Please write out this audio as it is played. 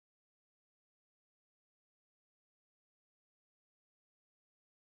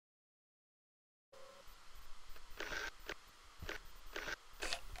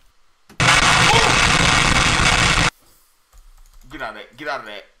out of that. Get out of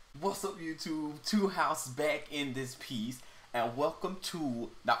that. What's up, YouTube? Two House back in this piece, and welcome to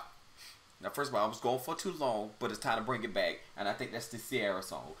now. First of all, I was going for too long, but it's time to bring it back, and I think that's the Sierra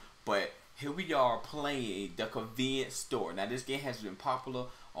song. But here we are playing the convenience store. Now this game has been popular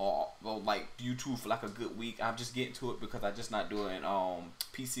on like YouTube for like a good week. I'm just getting to it because I'm just not doing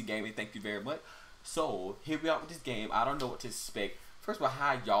PC gaming. Thank you very much. So here we are with this game. I don't know what to expect. First of all,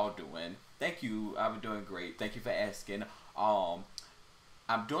 how y'all doing? Thank you. I've been doing great. Thank you for asking.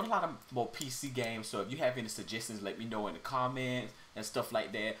 I'm doing a lot of more PC games, so if you have any suggestions, let me know in the comments and stuff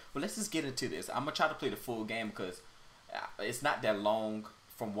like that. But let's just get into this. I'm gonna try to play the full game because it's not that long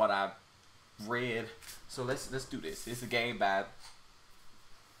from what I've read. So let's do this. It's a game by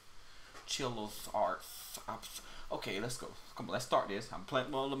Chillos Arts. Okay, let's go. Come on, let's start this. I'm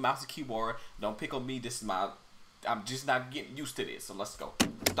playing on the mouse and keyboard. Don't pick on me. This is my. I'm just not getting used to this. So let's go.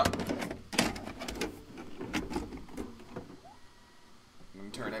 Start. Let me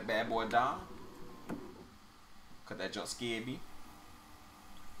turn that bad boy down. Cause that jump scared me.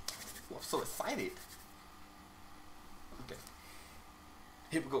 Oh, I'm so excited. Okay.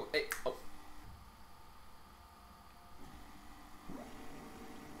 Here we go. Hey. Oh.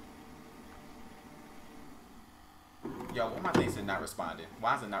 Yo, why my things are not responding?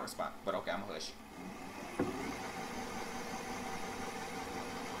 Why is it not responding? But okay, I'm hush.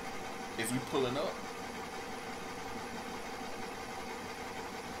 Is we pulling up?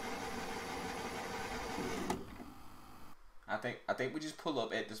 I think we just pull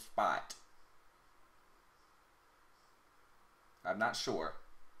up at the spot. I'm not sure.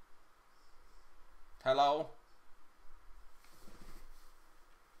 Hello?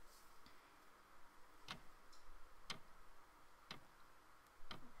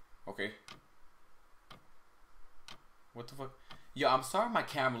 Okay. What the fuck? Yo, I'm sorry my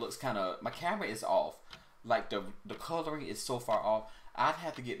camera looks my camera is off. Like the coloring is so far off. I'd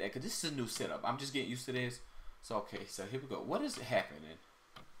have to get that because this is a new setup. I'm just getting used to this. So okay, so here we go. What is happening?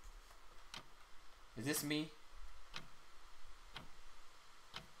 Is this me?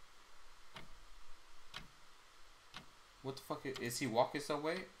 What the fuck is he walking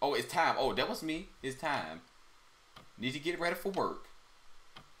somewhere? Oh, it's time. Oh, that was me. It's time. Need to get ready for work.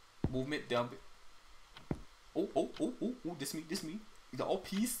 Movement, dump it. Oh, this me. The old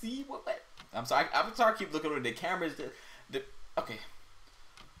PC, what? I'm sorry, I keep looking at the cameras. Okay.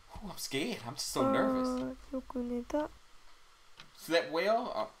 Ooh, I'm scared. I'm just so nervous. Slept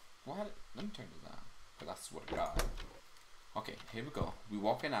well? Why? Let me turn this down. Cause I swear to God. Okay, here we go. We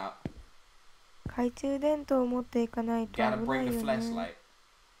walking out. Gotta bring the flashlight.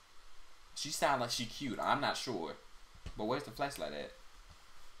 She sound like she cute. I'm not sure. But where's the flashlight at?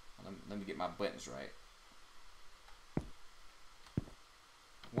 Let me get my buttons right.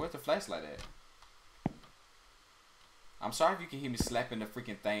 Where's the flashlight at? I'm sorry if you can hear me slapping the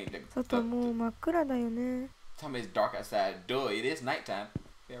freaking thing. Tell me it's dark outside. Duh, it is nighttime.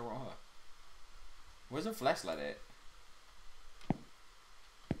 Yeah, wrong. Where's the flashlight at?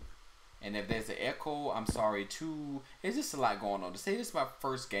 And if there's an echo, I'm sorry too. It's just a lot going on. To say this is my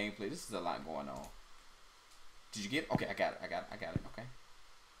first gameplay, this is a lot going on. Did you get it? Okay, I got it. Okay.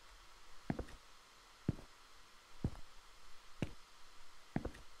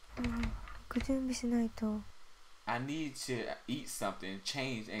 I need to eat something,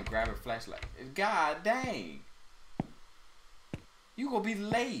 change, and grab a flashlight. God dang. You gonna be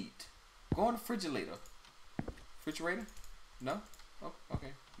late. Go in the refrigerator. Refrigerator? No? Oh,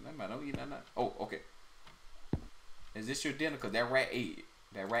 okay. Never mind. Don't eat that. Oh, okay. Is this your dinner? Cause that rat ate it.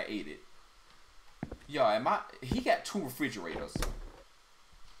 That rat ate it. Yo, he got 2 refrigerators.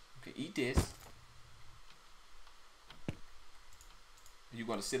 Okay, eat this. Are you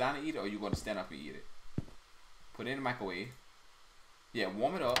gonna sit down and eat it, or are you gonna stand up and eat it? Put it in the microwave. Yeah,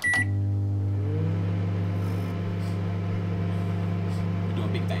 warm it up. We're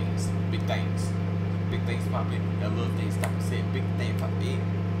doing big things. Big things. Big things pop in. That little thing stop and say big thing pop in.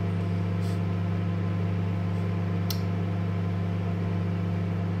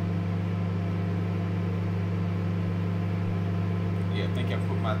 Yeah, thank you for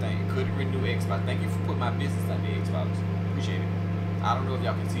putting my thing. Couldn't renew Xbox. Thank you for putting my business on the Xbox. Appreciate it. I don't know if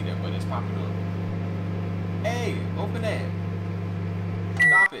y'all can see that, but it's popping up. Hey, open that.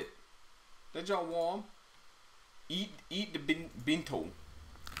 Stop it. That y'all warm. Eat the bento.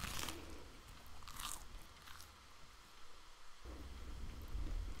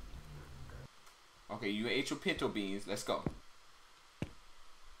 Okay, you ate your pinto beans. Let's go.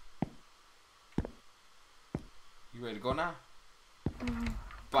 You ready to go now?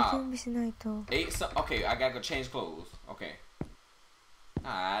 Bob. Ate some. Okay, I gotta go change clothes. Okay.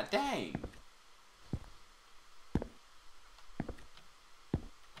 Ah, dang.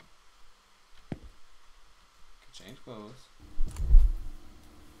 Change clothes.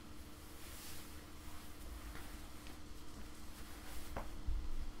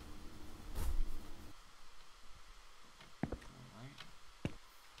 Alright.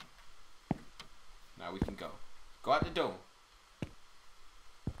 Now we can go. Go out the door.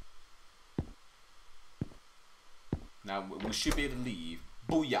 Now we should be able to leave.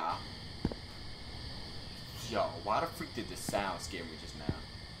 Booyah. Yo, why the freak did this sound scare me just now?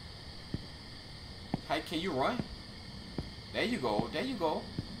 Hey, can you run? There you go. There you go.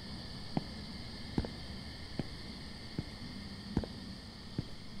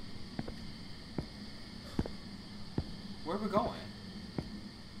 Where are we going?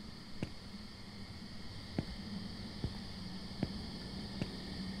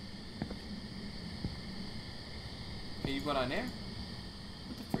 Can you go down there?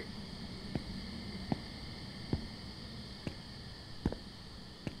 What the freak?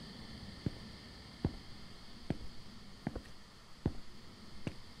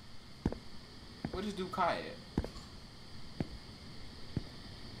 What does dude Kai at?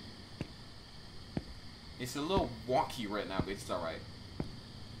 It's a little wonky right now, but it's alright.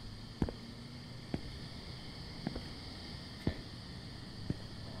 Okay.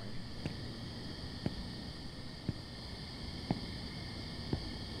 Alright.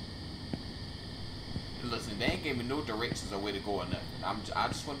 Listen, they ain't gave me no directions or where to go or nothing. I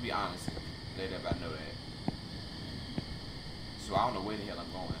just want to be honest and let everybody know that. So I don't know where the hell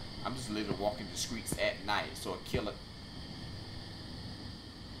I'm going. I'm just literally walking the streets at night, so a killer.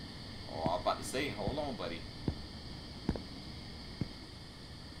 Oh, I was about to say, hold on, buddy.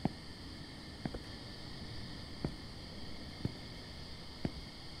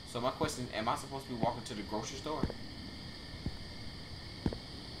 So my question, am I supposed to be walking to the grocery store?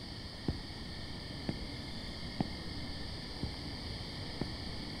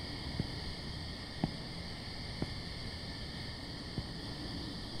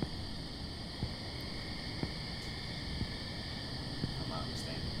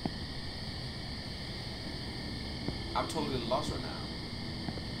 I'm totally lost right now.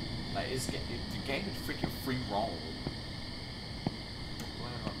 Like, the game is freaking free roam. Go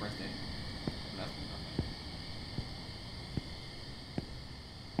ahead and press that. No, okay.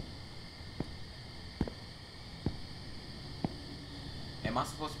 Am I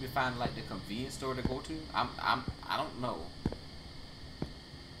supposed to be finding like the convenience store to go to? I don't know.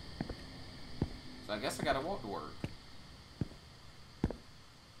 So I guess I gotta walk to work.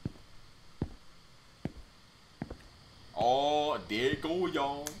 Oh, there you go,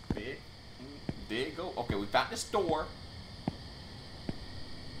 y'all. There you go. Okay, we found the store.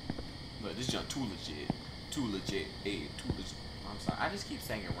 Look, this junk too legit. Too legit. Hey, too legit. I'm sorry. I just keep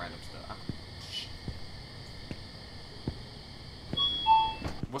saying random stuff.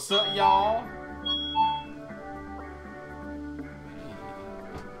 What's up, y'all?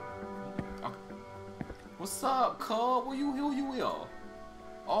 Okay. What's up, cub? Who you here?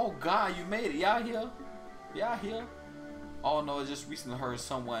 Oh, God, you made it. Y'all here? Y'all here? Oh no, I just recently heard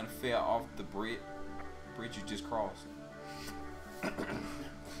someone fell off the bridge you just crossed. Okay.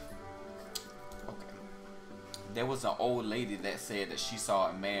 There was an old lady that said that she saw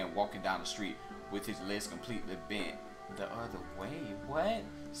a man walking down the street with his legs completely bent the other way. What?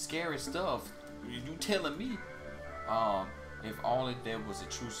 Scary stuff. You telling me? If only there was a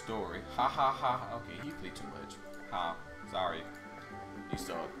true story. Ha ha ha. Okay, he played too much. Ha. Sorry. You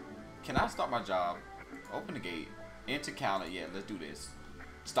suck. Can I start my job? Open the gate. Enter counter. Yeah, let's do this.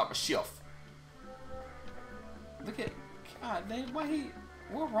 Stop a shift. Look at God damn,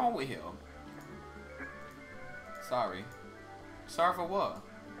 what's wrong with him? Sorry. Sorry for what?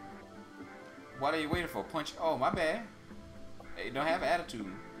 What are you waiting for? Punch. Oh, my bad. Hey, don't have an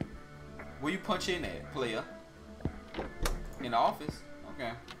attitude. Where you punch in at, player? In the office?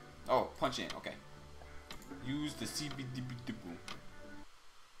 Okay. Oh, punch in. Okay. Use the CBDB.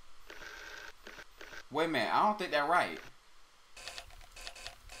 Wait a minute, I don't think that's right.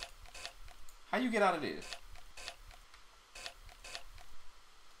 How you get out of this?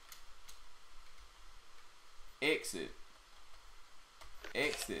 Exit.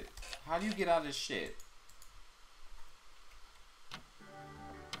 Exit. How do you get out of this shit?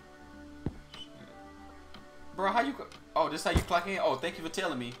 Bro, how you go? Oh, this how you clock in? Oh, thank you for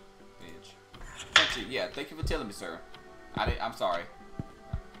telling me. Bitch. Punch it. Yeah, thank you for telling me, sir. I'm sorry.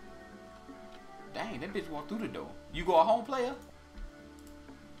 Dang, that bitch walked through the door. You go a home, player?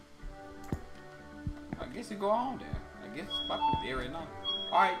 I guess you go home then. I guess it's about there right now.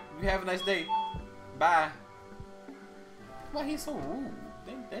 Alright, you have a nice day. Bye. Why he's so rude?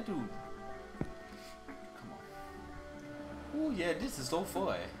 That dude. Come on. Oh yeah, this is so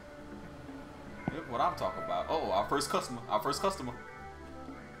fun. That's what I'm talking about. Oh, our first customer. Our first customer.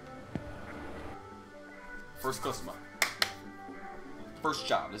 First customer. First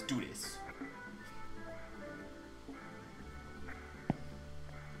job. Let's do this.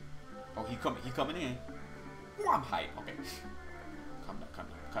 Oh, he coming in. Oh, I'm hyped. Okay.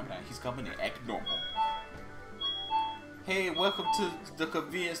 Come down. He's coming in. Act normal. Hey, welcome to the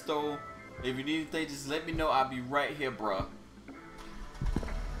convenience store. If you need anything, just let me know. I'll be right here, bruh.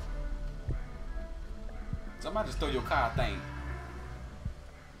 Somebody just stole your car thing.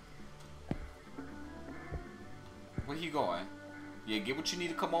 Where he going? Yeah, get what you need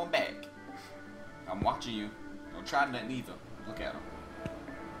to come on back. I'm watching you. Don't try nothing either. Look at him.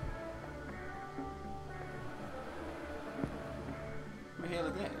 What the hell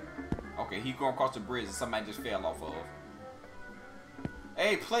is that? Okay, he going across the bridge and somebody just fell off of.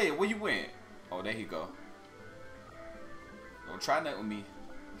 Hey, player, where you went? Oh, there he go. Don't try that with me.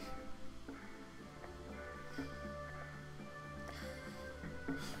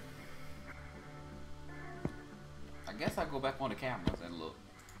 I guess I go back on the cameras and look.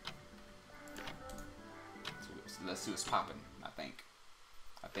 So let's see what's popping. I think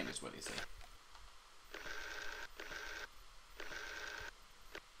that's what they say.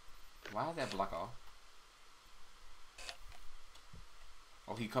 Why is that block off?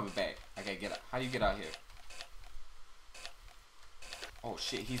 Oh, he coming back. I gotta get out. How do you get out here? Oh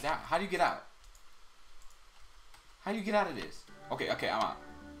shit, he's out. How do you get out? How do you get out of this? Okay, I'm out.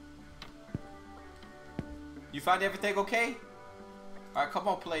 You find everything okay? Alright, come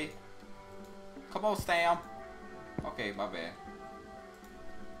on, play. Come on, Sam. Okay, my bad.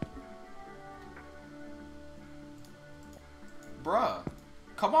 Bruh,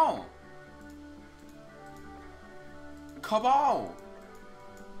 come on. Come on.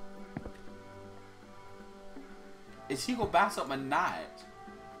 Is he gonna buy something or not?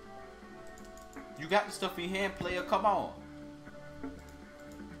 You got the stuff in your hand, player. Come on.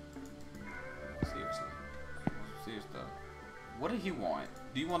 Seriously. Serious stuff. What did he want?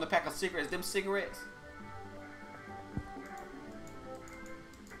 Do you want a pack of cigarettes? Them cigarettes?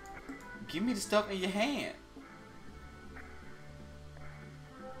 Give me the stuff in your hand.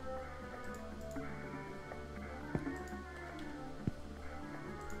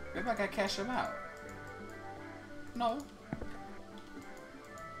 Maybe I gotta cash him out. No.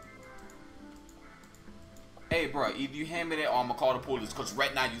 Hey, bro, either you hand me that or I'm gonna call the police, because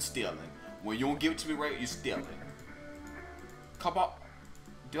right now you stealing. When you don't give it to me right, you stealing. Come on.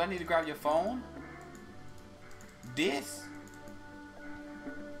 Do I need to grab your phone? This?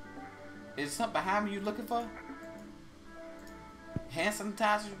 Is there something behind me you looking for? Hand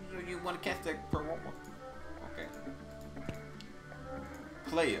sanitizer? You want to catch that aroma? Okay.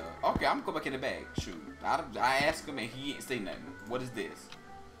 Player. Okay, I'm gonna go back in the bag. Shoot. I asked him and he ain't say nothing. What is this?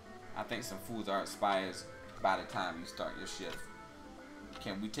 I think some foods are expired by the time you start your shift.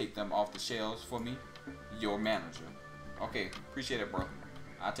 Can we take them off the shelves for me? Your manager. Okay, appreciate it, bro.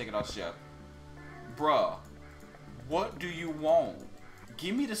 I'll take it off the shelf. Bruh, what do you want?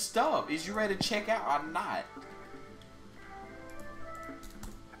 Give me the stuff. Is you ready to check out or not?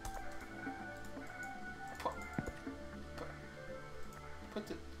 Put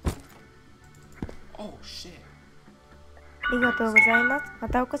the... Oh, shit. ありがとうございます。ま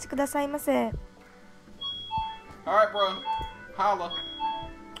たお越しくださいませ。Alright, bro. Holla.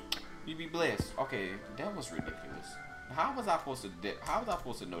 You be blessed. Okay, that was ridiculous. How was I supposed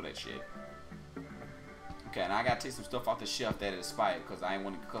to know that shit? Okay, and I gotta take some stuff off the shelf that expired because I ain't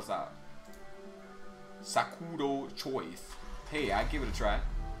want to cuss out. Sakudo choice. Hey, I give it a try.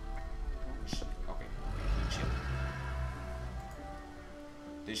 Oh, shit. Okay, chill.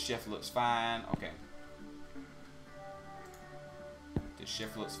 This chef looks fine. Okay. This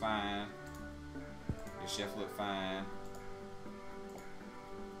chef looks fine. This chef look fine.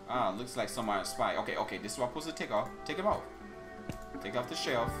 Ah, looks like somebody spy. Okay, this is what I'm supposed to take off. Take him off. Take off the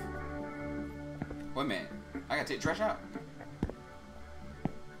shelf. Wait a minute. I gotta take the trash out.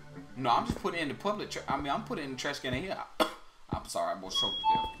 No, I'm just putting it in the public I'm putting it in the trash can in here. I'm sorry, I almost choked it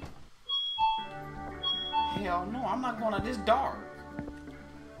there. Hell no, I'm not going out this dark.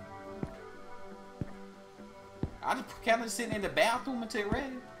 I just kind of sitting in the bathroom until it's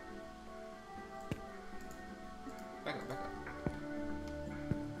ready. Back up.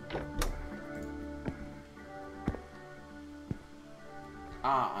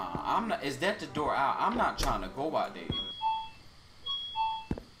 I'm not. Is that the door out? I'm not trying to go out there.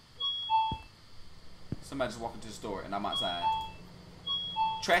 Somebody just walked into the store and I'm outside.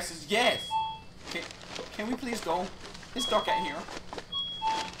 Trash is yes. Can we please go? It's dark out here.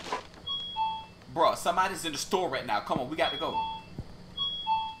 Bruh, somebody's in the store right now. Come on, we got to go.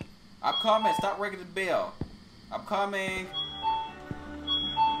 I'm coming. Stop ringing the bell. I'm coming.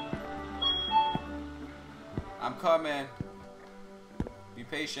 I'm coming. Be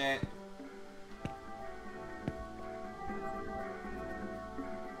patient.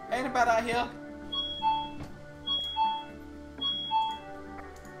 Ain't nobody out here.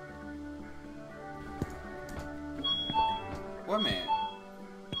 Wait a minute.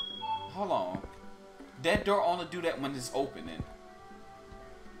 Hold on. That door only do that when it's opening.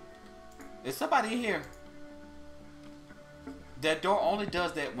 Is somebody here? That door only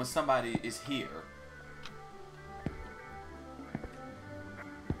does that when somebody is here.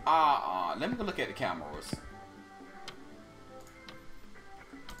 Let me go look at the cameras.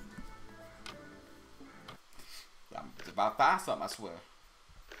 I'm about to find something, I swear.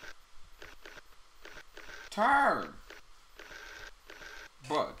 Turn!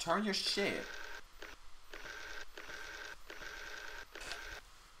 Bro, turn your shit.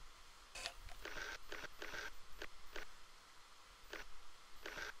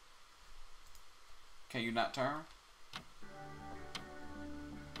 Can you not turn?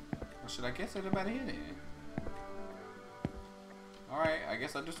 Or should I guess everybody here then? Alright, I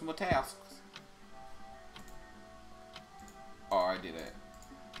guess I'll do some more tasks. Oh, I did that.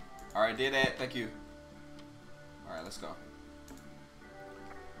 Alright, did that. Thank you. Alright, let's go.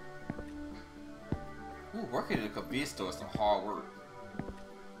 Ooh, working in a convenience store is some hard work.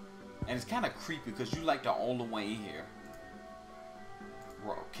 And it's kind of creepy because you like the only one in here.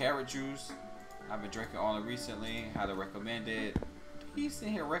 Bro, carrot juice. I've been drinking all it recently. Highly recommend it. He's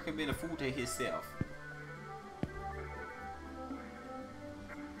sitting here recommending food to himself.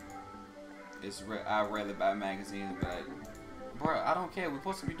 I rarely buy magazines, but bro, I don't care. We're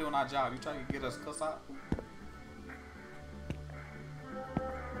supposed to be doing our job. You trying to get us cuss out?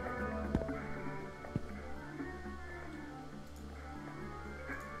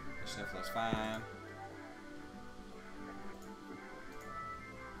 Stuff looks fine.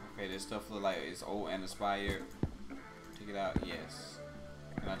 Okay, this stuff look like it's old and expired. Take it out. Yes.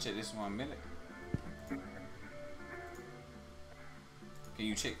 Can I check this 1 minute? Can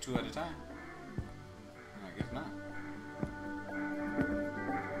you check 2 at a time? I guess not.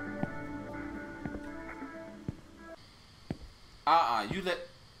 You let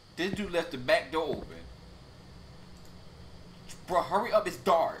this dude left the back door open. Bro, hurry up, it's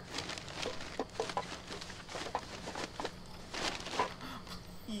dark.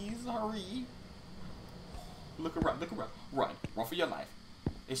 Please hurry. Look around, look around. Run for your life.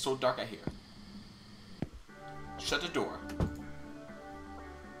 It's so dark out here. Shut the door.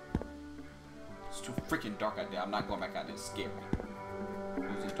 It's too freaking dark out there. I'm not going back out there. It's scary.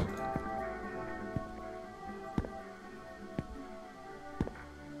 Close this door.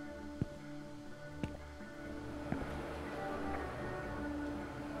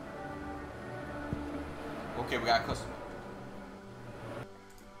 Okay, we got a customer.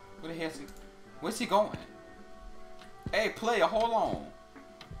 Where the hell is he? Where's he going? Hey, player, hold on.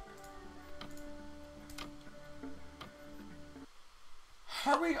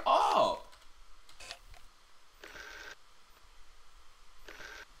 Hurry up!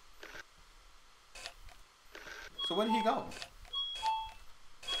 So where did he go?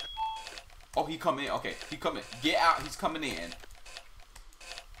 Oh, he coming in. Okay, he coming. Get out. He's coming in.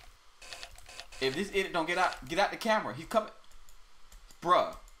 If this idiot don't get out the camera. He's coming.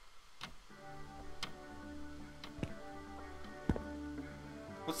 Bruh.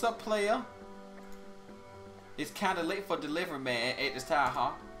 What's up, player? It's kind of late for delivery, man, at this time,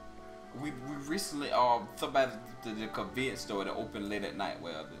 huh? We recently, somebody at the convenience store that opened late at night.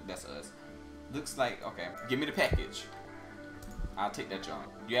 Well, that's us. Looks like, okay. Give me the package. I'll take that, John.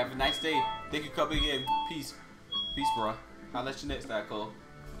 You have a nice day. Thank you for coming in. Peace. Peace, bro. I'll let you next time, Cole.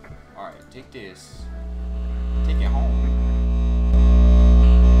 Alright, take this. Take it home.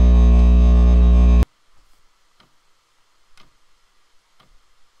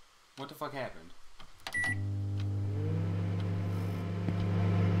 What the fuck happened?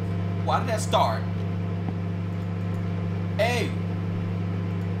 Why did that start? Hey!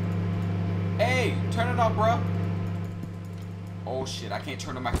 Hey! Turn it off, bro. Oh shit, I can't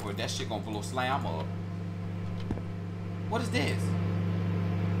turn the microwave. That shit gonna blow slam up. What is this?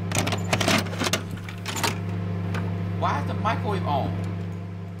 Why is the microwave on?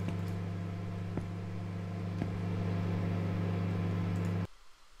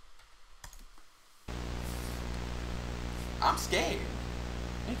 I'm scared.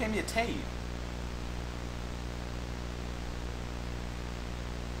 He gave me a tape.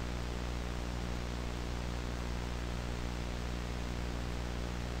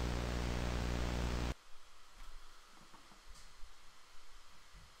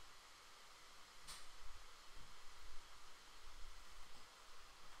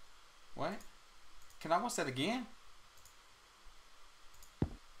 Can I watch that again?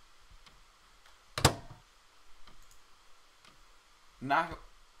 Now,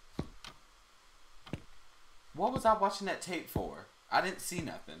 what was I watching that tape for? I didn't see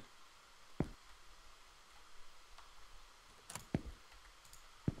nothing.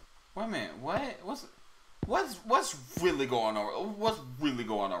 Wait a minute. What? What's really going on? What's really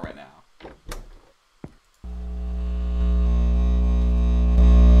going on right now?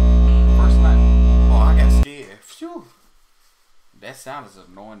 First night. Oh, I got scared. Phew. That sound is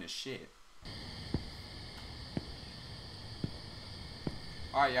annoying as shit.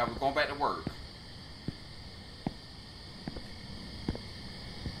 Alright, y'all, we're going back to work.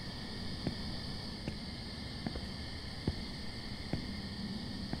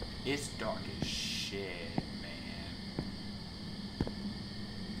 It's dark as shit, man.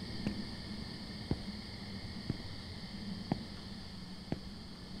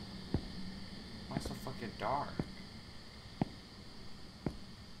 Why so fucking dark?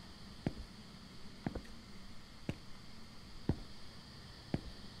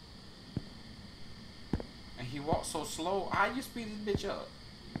 And he walks so slow. How you speed this bitch up?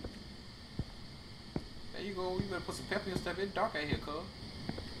 There you go. You better put some pepper in your step. It's dark out here, cuz.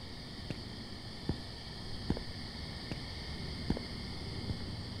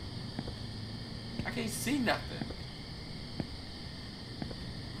 I can't see nothing.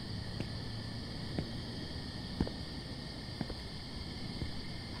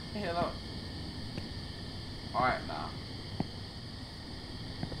 Hell up. Alright, now.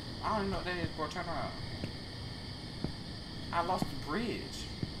 I don't even know what that is, bro. Turn around. I lost the bridge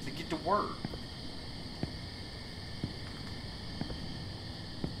to get to work.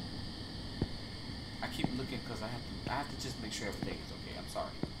 I keep looking because I have to just make sure everything is okay. I'm sorry.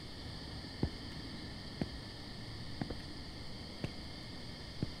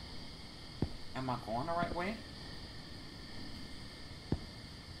 Am I going the right way?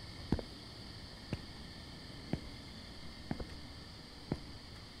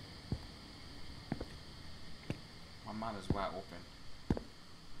 My mind is wide open.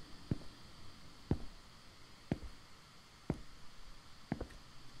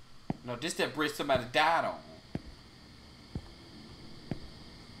 No, this that bridge somebody died on.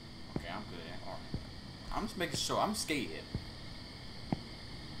 Okay, I'm good. Alright. I'm just making sure. I'm scared.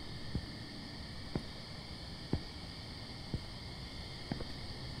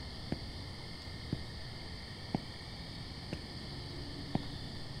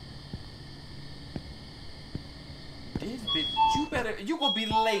 This bitch, you gonna be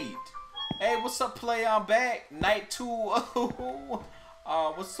late. Hey, what's up, play? I'm back. Night 2.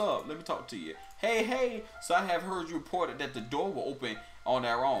 What's up? Let me talk to you. Hey. So I have heard you reported that the door will open on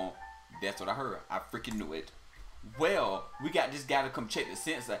their own. That's what I heard. I freaking knew it. Well, we got this guy to come check the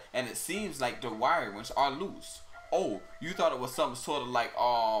sensor, and it seems like the wirings are loose. Oh, you thought it was something sort of like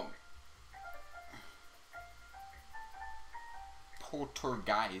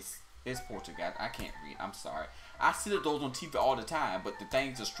poltergeist. It's poltergeist. I can't read. I'm sorry. I see those on TV all the time, but the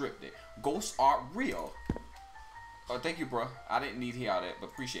things are scripted. Ghosts are real. Oh, thank you, bro. I didn't need to hear all that, but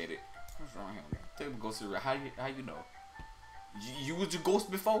appreciate it. What's wrong here? Tell me ghosts are real. How you know? You was a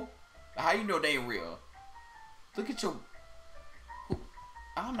ghost before? How you know they ain't real? Look at your.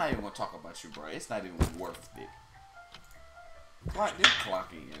 I'm not even gonna talk about you, bro. It's not even worth it. Just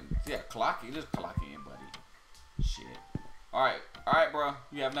clock in. Yeah, clock in. Just clock in, buddy. Shit. Alright, bro.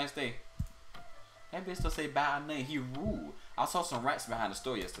 You have a nice day. That bitch still say bad name. He rude. I saw some rats behind the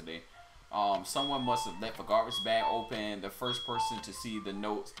store yesterday. Someone must have left a garbage bag open. The first person to see the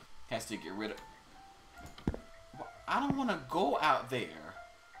notes has to get rid of. I don't want to go out there.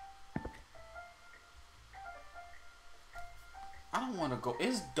 I don't want to go.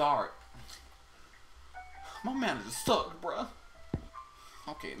 It's dark. My manager sucks, bro.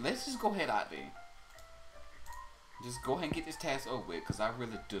 Okay, let's just go ahead out there. Just go ahead and get this task over with, because I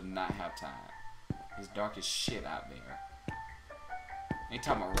really do not have time. It's dark as shit out there. Ain't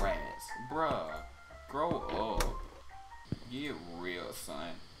talking about rats. Bruh. Grow up. Get real, son.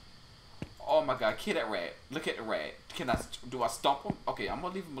 Oh my god, kill that rat. Look at the rat. Do I stomp him? Okay, I'm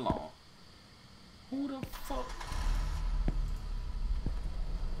gonna leave him alone. Who the fuck?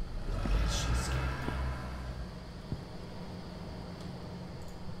 That shit scared me.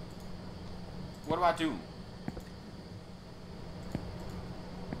 What do I do?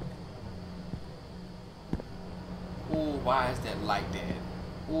 Ooh, why is that like that?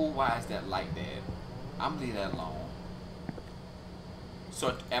 Ooh, why is that like that? I'm gonna leave that alone.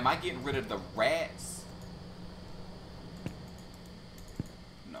 So, am I getting rid of the rats?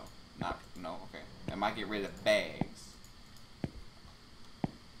 No, okay. Am I getting rid of bags?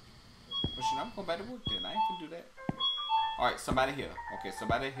 But I'm going back to work then. I ain't gonna do that. Alright, somebody here. Okay,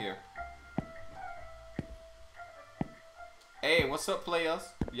 somebody here. Hey, what's up, players?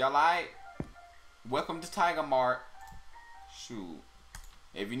 Y'all alright? Welcome to Tiger Mart. Shoot.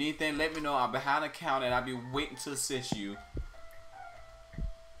 If you need anything, let me know. I'm behind the counter and I'll be waiting to assist you.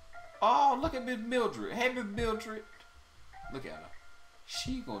 Oh, look at Miss Mildred. Hey, Miss Mildred. Look at her.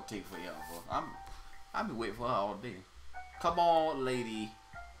 She gonna take forever. I'll be waiting for her all day. Come on, lady.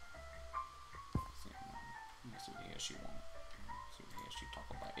 Let's see what the hell she want. See what the hell she talk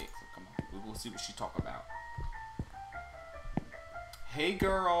about. X. Come on. We're gonna see what she talk about. Hey,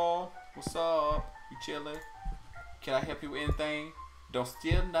 girl. What's up? You chilling? Can I help you with anything? Don't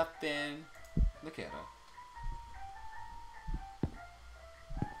steal nothing. Look at her.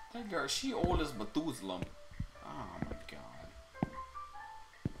 That girl, she old as Methuselah. Oh my god.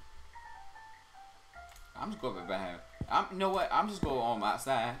 I'm just going behind. You know what? I'm just going on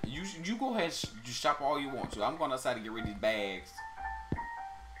outside. You go ahead and shop all you want to. I'm going outside to get rid of these bags.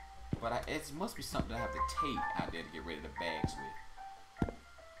 But it must be something I have to take out there to get rid of the bags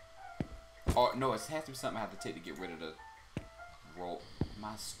with. Or no, it has to be something I have to take to get rid of the rope.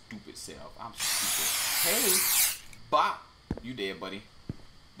 My stupid self. I'm stupid. Hey, Bop. You dead, buddy.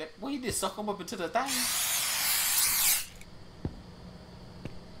 What he did, suck him up into the thing?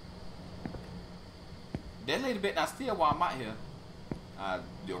 That lady bet not steal while I'm out here.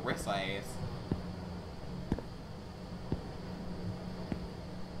 The arrest her ass.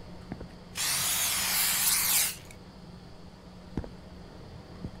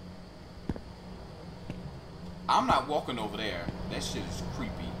 I'm not walking over there. That shit is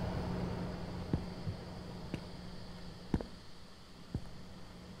creepy.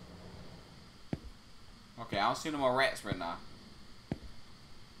 Okay, I don't see no more rats right now.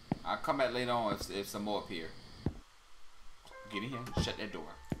 I'll come back later on if some more appear. Get in here. Shut that door.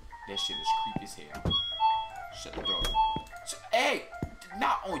 That shit is creepy as hell. Shut the door. Hey!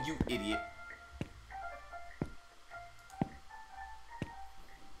 Not on you, idiot.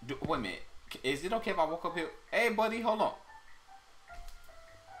 Wait a minute. Is it okay if I walk up here? Hey, buddy, hold on.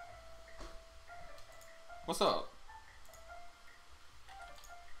 What's up?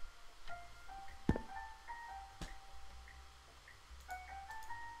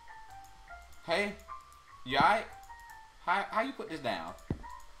 Hey, you alright? How you put this down?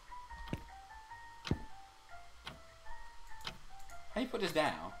 How you put this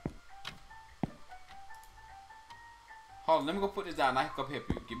down? Hold on, let me go put this down. I can come help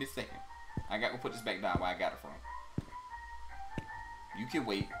you. Give me a second. I got to put this back down where I got it from. You can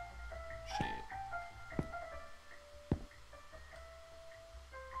wait. Shit.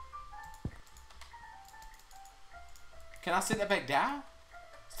 Can I sit that back down?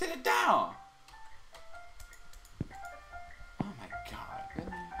 Sit it down. Oh my god, really?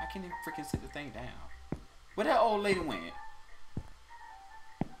 I can't even freaking sit the thing down. Where that old lady went?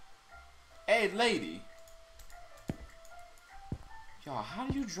 Hey, lady. Y'all, how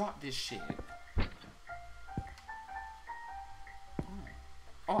do you drop this shit?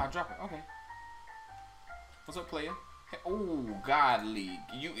 Oh, I drop it. Okay. What's up, player? Hey, oh, godly.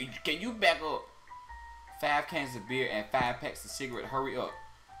 Can you back up? 5 cans of beer and 5 packs of cigarette. Hurry up.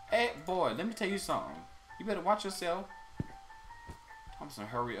 Hey, boy, let me tell you something. You better watch yourself. I'm just gonna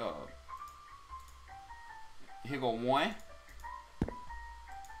hurry up. Here go 1.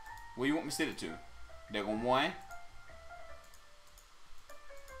 Where you want me to sit it to? There go 1.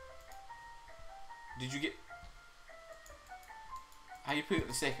 Did you get... How you pick up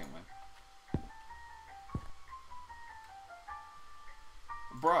the second one?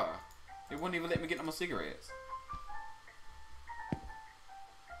 Bruh, they wouldn't even let me get no more cigarettes.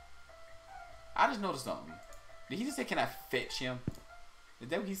 I just noticed something. Did he just say, can I fetch him? Is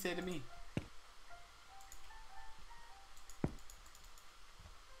that what he said to me?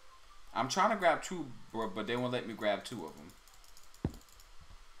 I'm trying to grab 2, bro, but they won't let me grab 2 of them.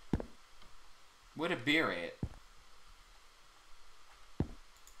 Where the beer at?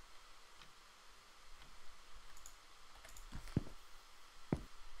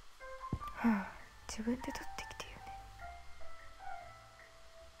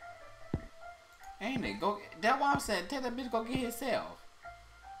 Ain't it? Go. That's why I'm saying, tell that bitch go get himself.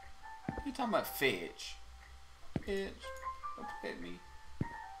 You talking about fetch? Bitch, don't pet me.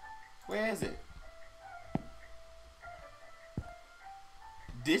 Where is it?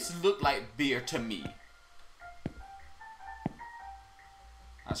 This looked like beer to me.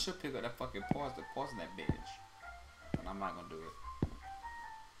 I should pick up that fucking poison that bitch. But I'm not gonna do it.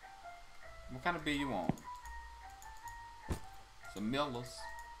 What kind of beer you want? Some Millers.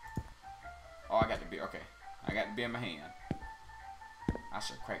 Oh, I got the beer. Okay. I got the beer in my hand. I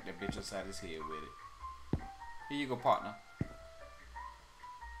should crack that bitch upside his head with it. Here you go, partner.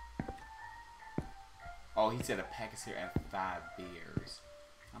 Oh, he said a pack is here and 5 beers.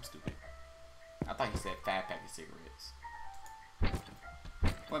 I'm stupid. I thought he said 5 pack of cigarettes.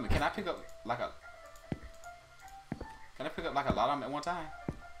 Wait a minute, can I pick up like a... Can I pick up like a lot of them at one time?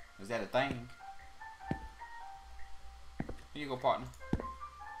 Is that a thing? Here you go, partner.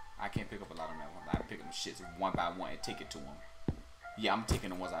 I can't pick up a lot of them at one time. I pick up them shits one by one and take it to him. Yeah, I'm taking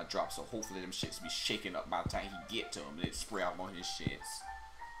the ones I drop, so hopefully them shits be shaking up by the time he get to them and it spray out on his shits.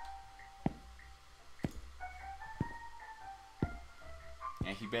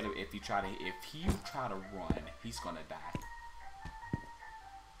 And he better, if you try to run, he's gonna die.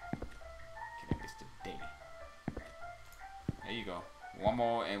 Okay, that bitch today. There you go. One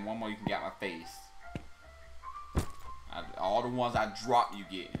more and one more you can get my face. All the ones I drop you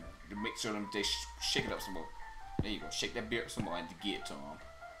get. To make sure them they shake it up some more. There you go. Shake that beer up some more and to get to them.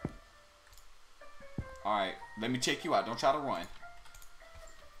 Alright, let me check you out. Don't try to run.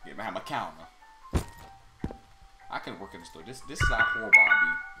 Get behind my counter. I can work in the store. This is how horrible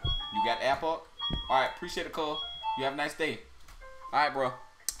I be. You got apple? Alright, appreciate it, cuz. You have a nice day. Alright, bro.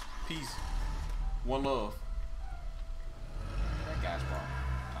 Peace. One love. That guy's problem.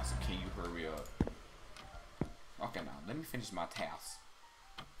 I said, can you hurry up? Okay, now, let me finish my task.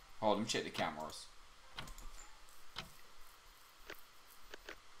 Hold on, let me check the cameras.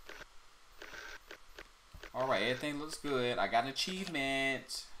 Alright, everything looks good. I got an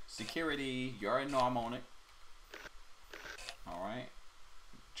achievement. Security. You already know I'm on it. Alright.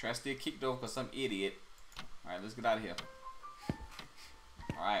 Trash still kicked over for some idiot. Alright, let's get out of here.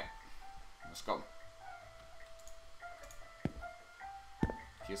 Alright. Let's go.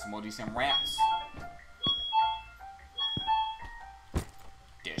 Get some more decent raps.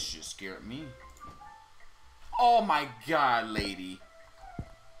 That shit scared me. Oh my god, lady.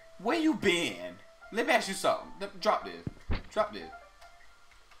 Where you been? Let me ask you something. Drop this. Drop this.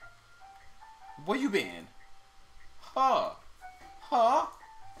 Where you been? Huh? Huh?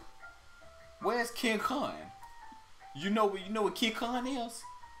 Where's King Khan? You know what King Khan is?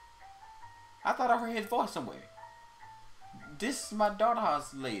 I thought I heard his voice somewhere. This is my daughter's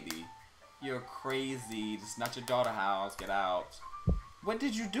house, lady. You're crazy. This is not your daughter's house. Get out. What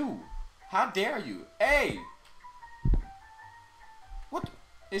did you do? How dare you? Hey! What the,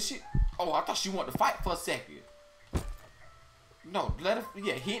 is she? Oh, I thought she wanted to fight for a second. No, let her.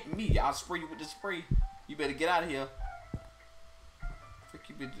 Yeah, hit me. I'll spray you with the spray. You better get out of here.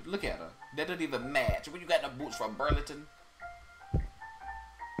 Look at her. That doesn't even match. When you got the boots from Burlington. Look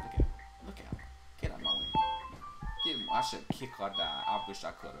at her. Look at her. Get out my way. Get him. I should kick her down. I wish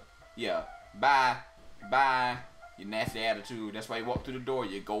I could have. Yeah. Bye. Bye. Your nasty attitude. That's why you walk through the door,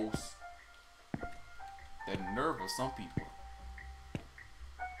 you ghost. The nerve of some people.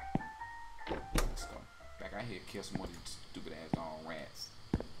 Let's go. Back out here, kill some more of these stupid ass rats.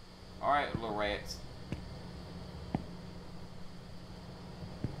 Alright, little rats.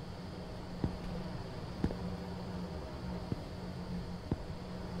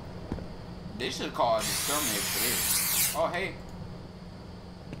 They should have called the exterminator for this. Oh, hey.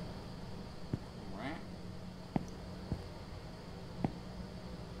 Alright.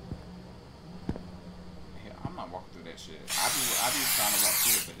 Yeah, I'm not walking through that shit. I be trying to walk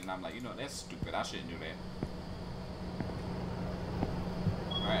through it, but then I'm like, you know, that's stupid. I shouldn't do that.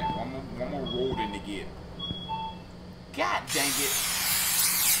 Alright, one more road in to get. God dang it.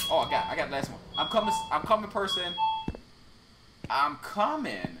 Oh, I got the last one. I'm coming, person. I'm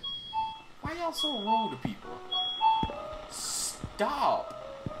coming. Why y'all so rude to people? Stop.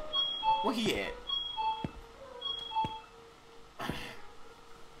 Where he at?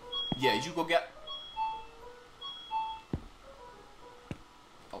 Yeah, you go get.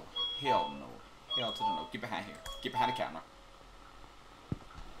 Oh, hell no. Hell to the no. Get behind here. Get behind the counter.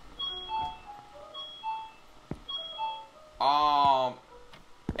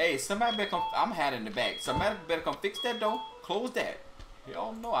 Hey, somebody better come. I'm hiding in the back. Somebody better come fix that door. Close that.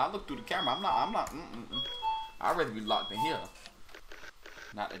 Hell no, I look through the camera. I'm not. I'd rather be locked in here.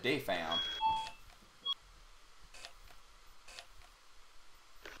 Not that they found.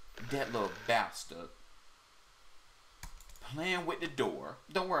 That little bastard. Playing with the door.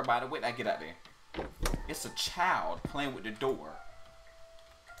 Don't worry about it. Wait till I get out there. It's a child playing with the door.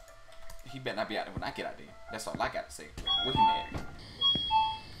 He better not be out there when I get out there. That's all I got to say. Where he at?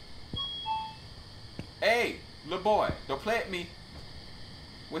 Hey, little boy. Don't play at me.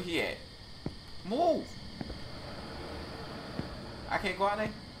 Where he at? Move! I can't go out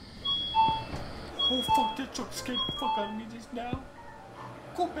there? Oh fuck, that truck scared the fuck out of me just now.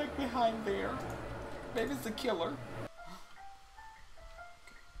 Go back behind there. Maybe it's a killer.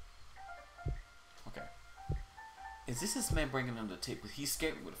 Is this man bringing him the tape? He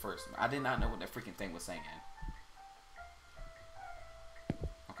scared me with the first one. I did not know what that freaking thing was saying.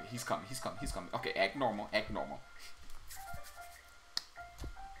 Okay, he's coming. He's coming. He's coming. Okay, act normal. Act normal.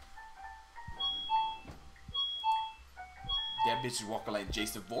 That bitch is walking like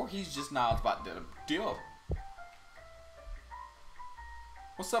Jason Voorhees just now about to deal.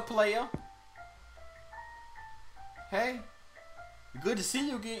 What's up, player? Hey. Good to see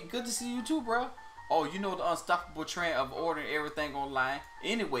you again. Good to see you too, bro. Oh, you know the unstoppable trend of ordering everything online.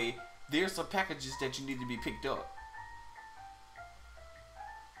 Anyway, there's some packages that you need to be picked up.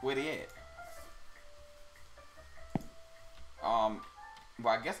 Where they at? Well,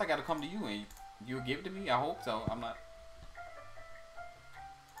 I guess I gotta come to you and you'll give it to me. I hope so. I'm not.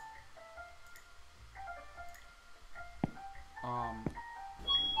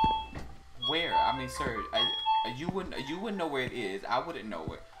 Where? I mean, sir, you wouldn't know where it is. I wouldn't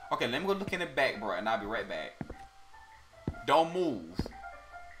know it. Okay, let me go look in the back, bro, and I'll be right back. Don't move.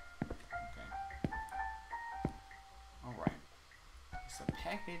 Okay. All right. Some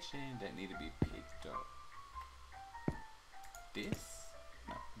packaging that need to be picked up. This?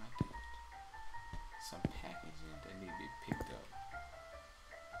 No, not that. Some packaging that need to be picked up.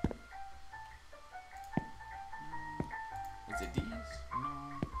 Is it these? No.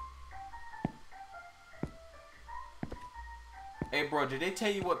 Hey, bro, did they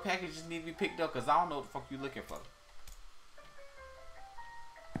tell you what packages need to be picked up? Because I don't know what the fuck you looking for.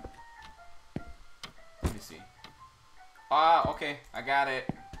 Let me see. Ah, okay. I got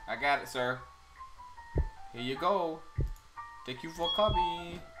it. I got it, sir. Here you go. Thank you for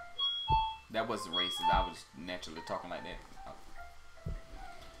coming. That wasn't racist. I was naturally talking like that. Oh.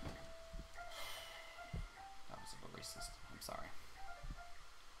 That was a little racist. I'm sorry.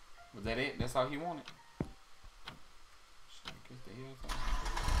 Was that it? That's all he wanted?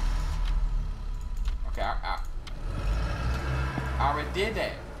 Okay, I already did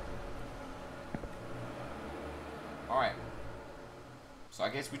that. Alright. So I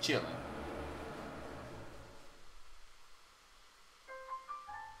guess we chilling.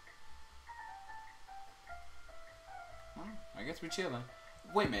 I guess we chilling.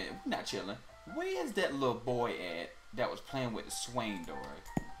 Wait a minute, we're not chilling. Where is that little boy at that was playing with the swing door?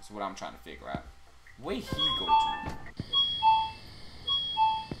 That's what I'm trying to figure out. Where he go to?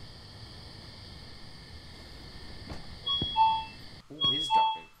 Ooh, it's dark.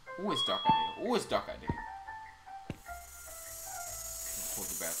 Ooh, it's dark out there. Ooh, it's dark out there. Close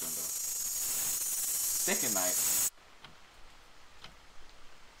the bathroom door. Second night.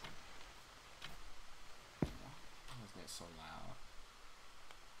 Why is that so loud?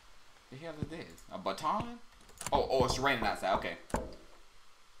 The hell is this? A baton? Oh, it's raining outside. Okay.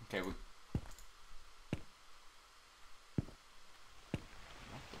 Okay, we.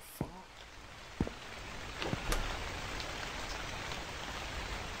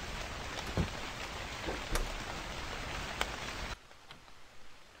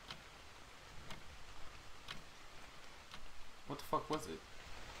 What the fuck was it?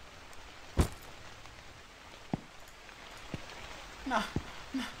 Nah,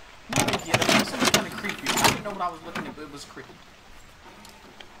 again. It was something kind of creepy. I didn't know what I was looking at, but it was creepy.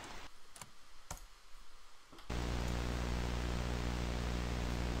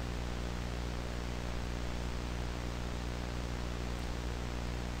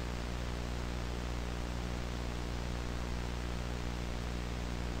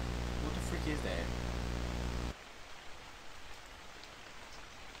 What the freak is that?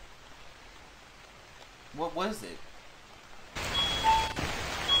 What was it?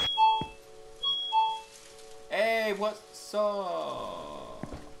 Hey, what's up?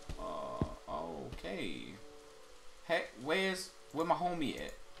 Okay. Hey, where my homie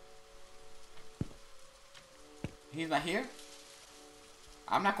at? He's not here?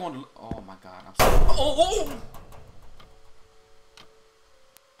 I'm not going to. Oh my god, I'm sorry. Oh!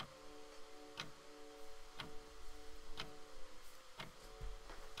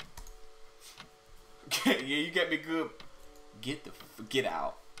 Yeah, you get me good. Get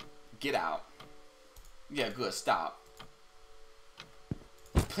out. Get out. Yeah, good. Stop.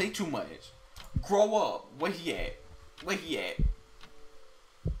 You play too much. Grow up. Where he at? Where he at?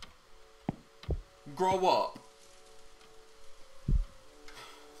 Grow up.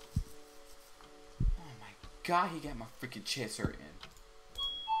 Oh my god, he got my freaking chest hurting.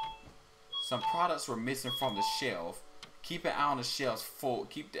 Some products were missing from the shelf. Keep an eye on the shelves full.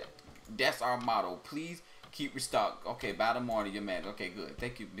 Keep that. That's our motto. Please keep restock. Okay, by the morning, your manager. Okay, good.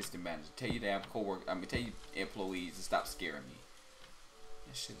 Thank you, Mr. Manager. Tell you damn coworker. Tell you employees to stop scaring me.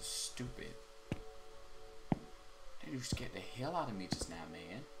 That shit is stupid. That dude scared the hell out of me just now,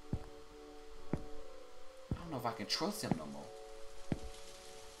 man. I don't don't know if I can trust him no more.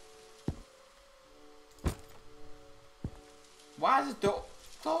 Why is it door?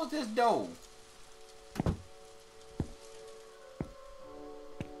 Close this door.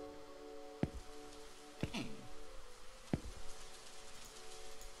 Dang.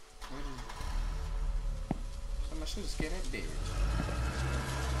 Somebody should have scared that bitch.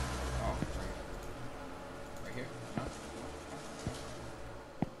 Oh, right here? No?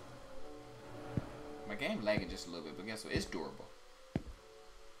 My game lagging just a little bit, but guess what? It's durable.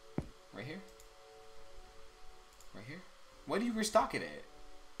 Right here? Right here? Where do you restock it at?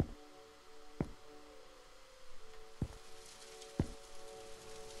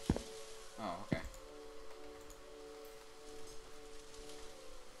 Oh, okay.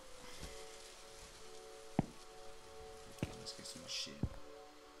 Okay, let's get some more shit.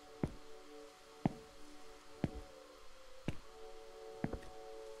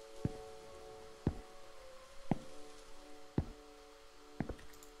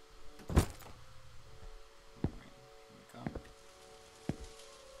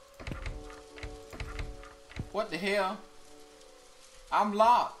 What the hell? I'm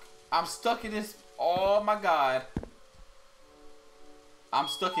locked. I'm stuck in this. Oh my god. I'm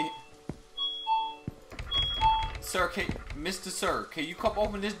stuck in. Sir, Mr. Sir, can you come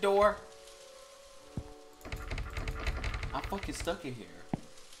open this door? I'm fucking stuck in here.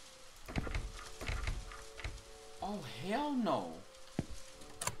 Oh hell no.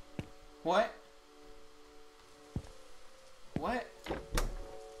 What? What?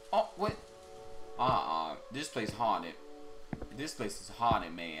 Oh, what? This place haunted. This place is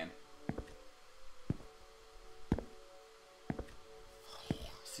haunted, man.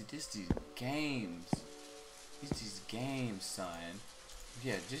 See, these games. These games, son.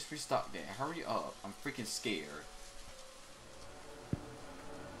 Yeah, just restock that. Hurry up. I'm freaking scared.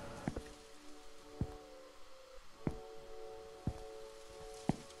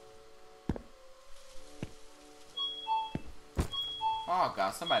 Oh,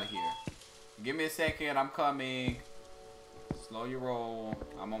 God, somebody here. Give me a second, I'm coming. Slow your roll.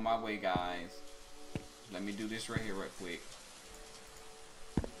 I'm on my way, guys. Let me do this right here, right quick.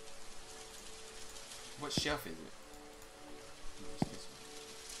 What shelf is it? It's this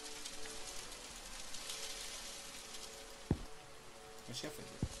one. What shelf is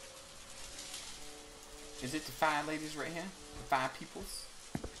it? Is it the fine ladies right here? The fine peoples?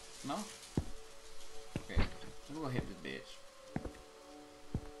 No? Okay, we're gonna hit this bitch.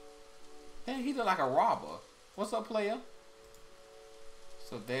 Hey, he look like a robber. What's up, player?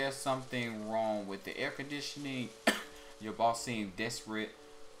 So there's something wrong with the air conditioning. Your boss seemed desperate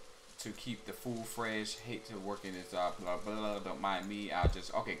to keep the food fresh. Hate to work in this job. Blah, blah, blah. Don't mind me. I'll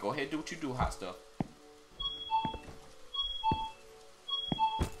just... Okay, go ahead. Do what you do, hot stuff.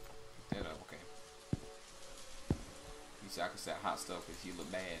 Pick that up. Okay. You see, I can say hot stuff because you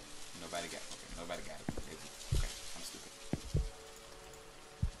look bad. Nobody got... Okay, nobody got it. Okay, I'm stupid.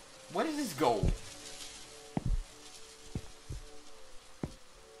 Where does this go?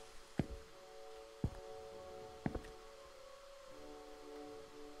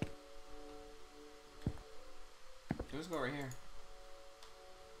 Let's go right here.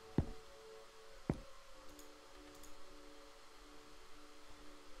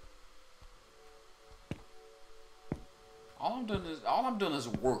 All I'm doing is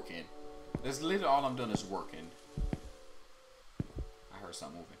working. That's literally all I'm doing is working. I heard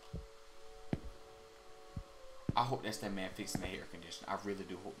something moving. I hope that's that man fixing the air conditioner. I really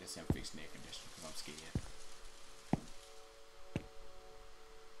do hope that's him fixing the air conditioner because I'm scared.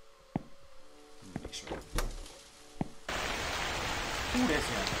 Let me make sure. Ooh, that's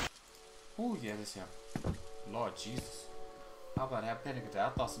him. Ooh, yeah, that's him. Lord Jesus. How about that panic attack? I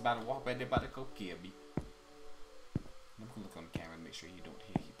thought somebody walked back there about to go kill me. I'm gonna look on the camera and make sure he don't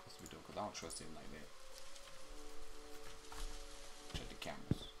hear he supposed to be doing because I don't trust him like that. Check the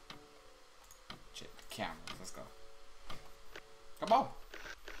cameras. Check the cameras. Let's go. Come on.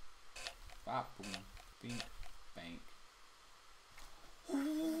 Bop, boom, beep, bang.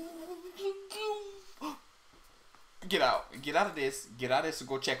 Get out. Get out of this. Get out of this and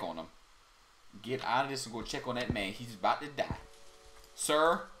go check on him. Get out of this and go check on that man. He's about to die.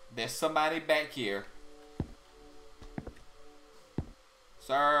 Sir, there's somebody back here.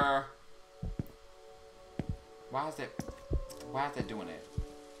 Sir. Why is that doing that?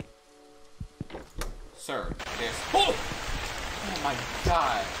 Sir, there's... Oh! Oh my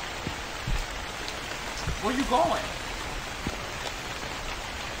God. Where you going?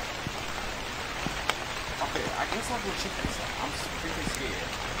 Okay, I guess I'll go check this out. I'm freaking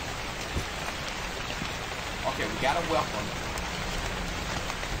scared. Okay, we got a welcome.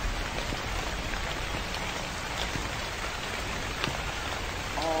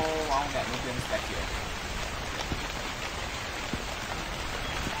 I don't got no business back here.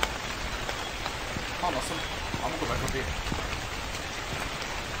 Hold on, I'm gonna go back up here.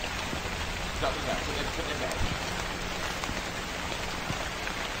 Drop it down. Put that back.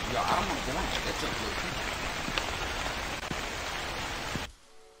 Yo, I don't want to go in there. That's a good thing.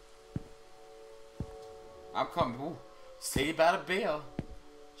 I'm coming. Ooh. Saved by the bell.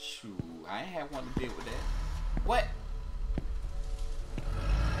 Shoot, I ain't had one to deal with that. What?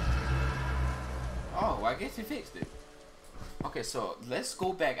 Oh, I guess he fixed it. Okay, so let's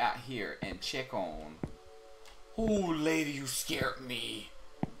go back out here and check on. Oh, lady, you scared me.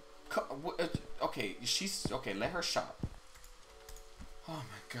 Okay, she's okay. Let her shop. Oh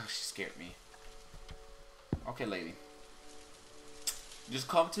my gosh, she scared me. Okay, lady. Just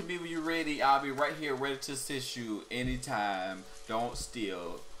come to me when you're ready. I'll be right here, ready to assist you anytime. Don't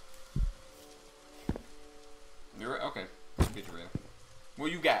steal. You're right. Okay, get you ready.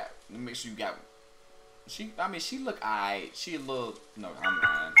 What you got? Let me make sure you got. I mean, she look alright. She look. No, I'm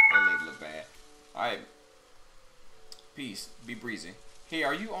lying. That lady look bad. All right. Peace. Be breezy. Hey,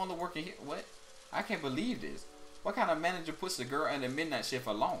 are you on the working here? What? I can't believe this. What kind of manager puts a girl in the midnight shift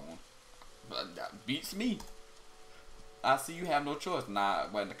alone? That beats me. I see you have no choice. Nah,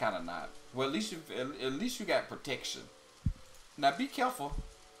 well, kind of not. Well, at least you got protection. Now be careful.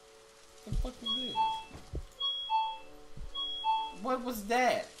 What the fuck is this? What was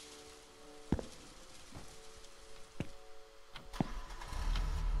that?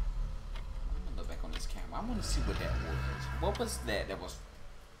 I'm gonna look back on this camera. I want to see what that was. What was that was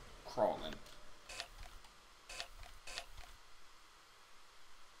crawling?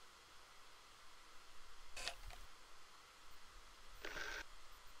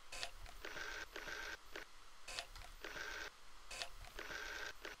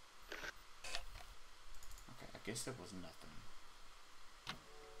 I guess there was nothing.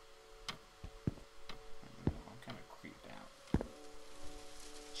 I'm kind of creeped out.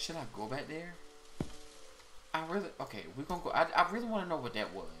 Should I go back there? Okay, we're gonna go. I really want to know what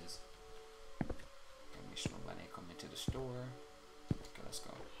that was. Make sure nobody come into the store. Okay, let's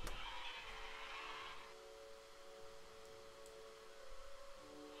go.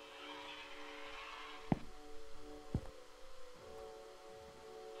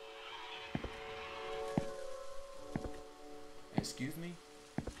 Excuse me?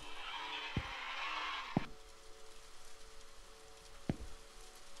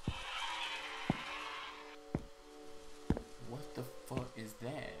 What the fuck is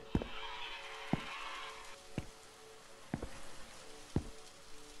that?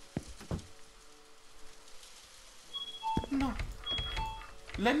 No.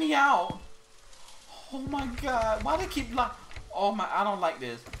 Let me out. Oh my god. Why do they keep lock? Oh my, I don't like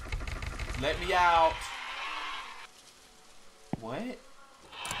this. Let me out. What?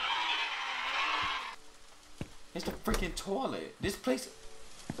 It's the freaking toilet. This place.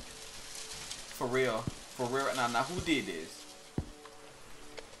 For real. For real. Now, who did this?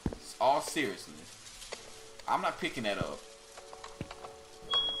 It's all seriousness. I'm not picking that up.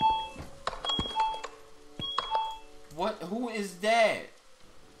 What? Who is that?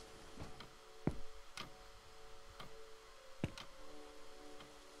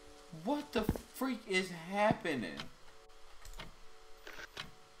 What the freak is happening?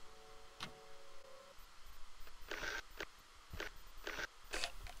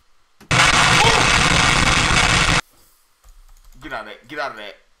 Get out of that. Get out of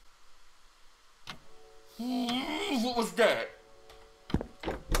that. What was that?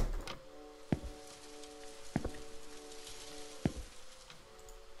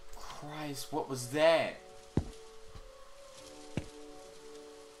 Christ, what was that?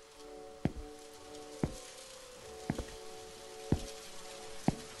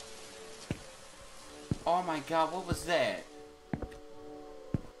 Oh my god, what was that?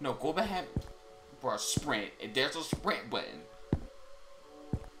 No, go back. Bro, sprint. There's a sprint button.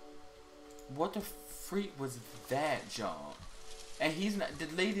 What the freak was that, John? And he's not. The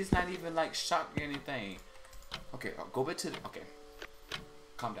lady's not even like shocked or anything. Okay, go back to the. Okay,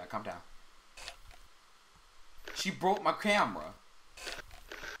 calm down, calm down. She broke my camera.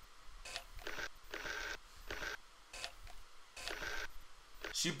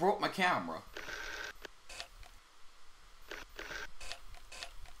 She broke my camera.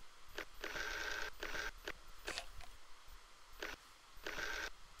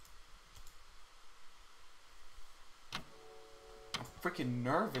 Freaking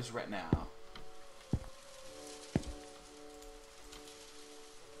nervous right now.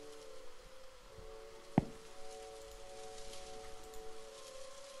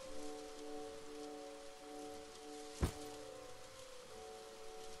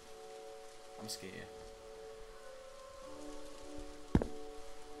 scared.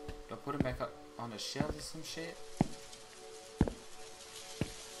 Do I put it back up on the shelf or some shit?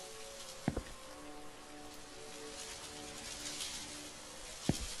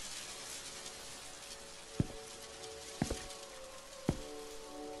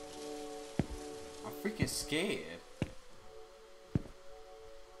 I'm freaking scared.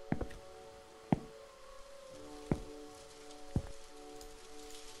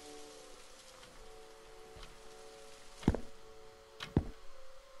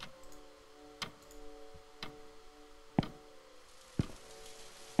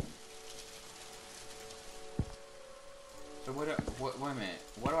 So wait a minute.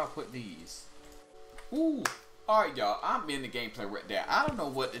 Where do I put these? Ooh. Alright, y'all. I'm in the gameplay right there. I don't know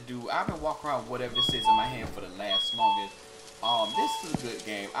what to do. I've been walking around with whatever this is in my hand for the last longest. This is a good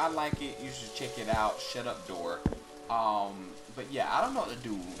game. I like it. You should check it out. Shut up, door. But yeah, I don't know what to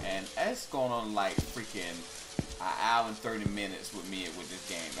do. And it's going on like freaking an hour and 30 minutes with me with this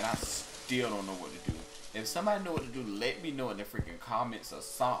game. And I still don't know what to do. If somebody know what to do, let me know in the freaking comments or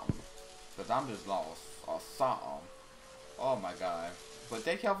something. Because I'm just lost. Or something. Oh my god. But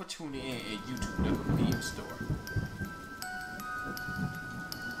thank y'all for tuning in at YouTube, the convenience store.